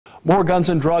More guns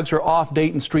and drugs are off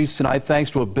Dayton streets tonight thanks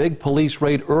to a big police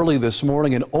raid early this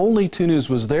morning, and only 2 News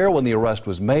was there when the arrest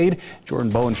was made.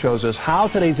 Jordan Bowen shows us how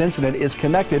today's incident is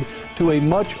connected to a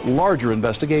much larger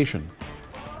investigation.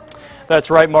 That's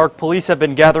right, Mark. Police have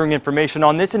been gathering information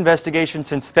on this investigation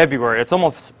since February. It's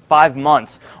almost 5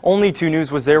 months. Only 2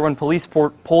 News was there when police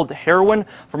pulled heroin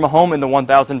from a home in the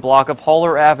 1000 block of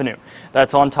Haller Avenue.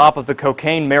 That's on top of the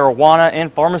cocaine, marijuana,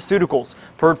 and pharmaceuticals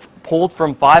pulled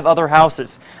from 5 other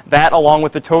houses. That, along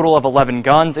with a total of 11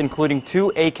 guns, including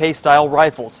 2 AK-style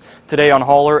rifles. Today on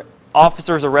Haller,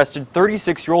 officers arrested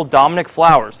 36-year-old Dominic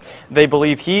Flowers. They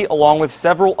believe he, along with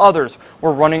several others,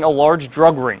 were running a large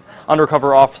drug ring.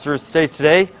 Undercover officers say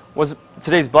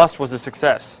today's bust was a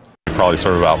success. We probably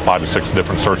served about 5 to 6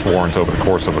 different search warrants over the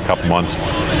course of a couple months,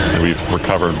 and we've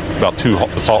recovered about 2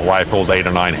 assault rifles, 8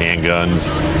 or 9 handguns,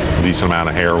 a decent amount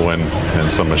of heroin,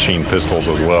 and some machine pistols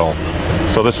as well.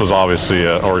 So this was obviously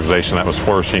an organization that was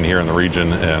flourishing here in the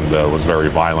region and was very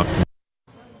violent.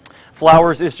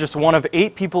 Flowers is just one of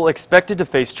 8 people expected to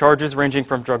face charges ranging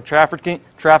from drug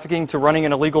trafficking to running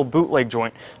an illegal bootleg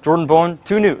joint. Jordan Bowen,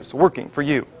 2 News, working for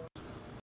you.